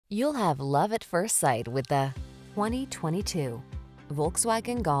You'll have love at first sight with the 2022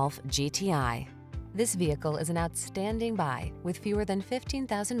 Volkswagen Golf GTI. This vehicle is an outstanding buy with fewer than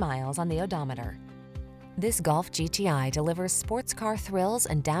 15,000 miles on the odometer. This Golf GTI delivers sports car thrills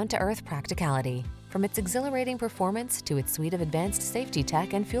and down-to-earth practicality. From its exhilarating performance to its suite of advanced safety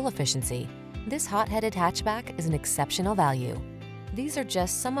tech and fuel efficiency, this hot-headed hatchback is an exceptional value. These are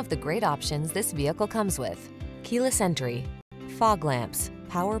just some of the great options this vehicle comes with: keyless entry, fog lamps,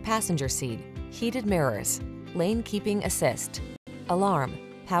 power passenger seat, heated mirrors, lane keeping assist, alarm,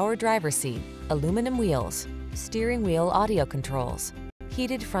 power driver seat, aluminum wheels, steering wheel audio controls,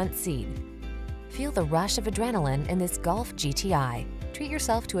 heated front seat. Feel the rush of adrenaline in this Golf GTI. Treat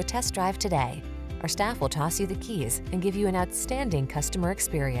yourself to a test drive today. Our staff will toss you the keys and give you an outstanding customer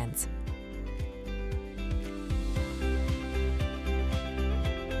experience.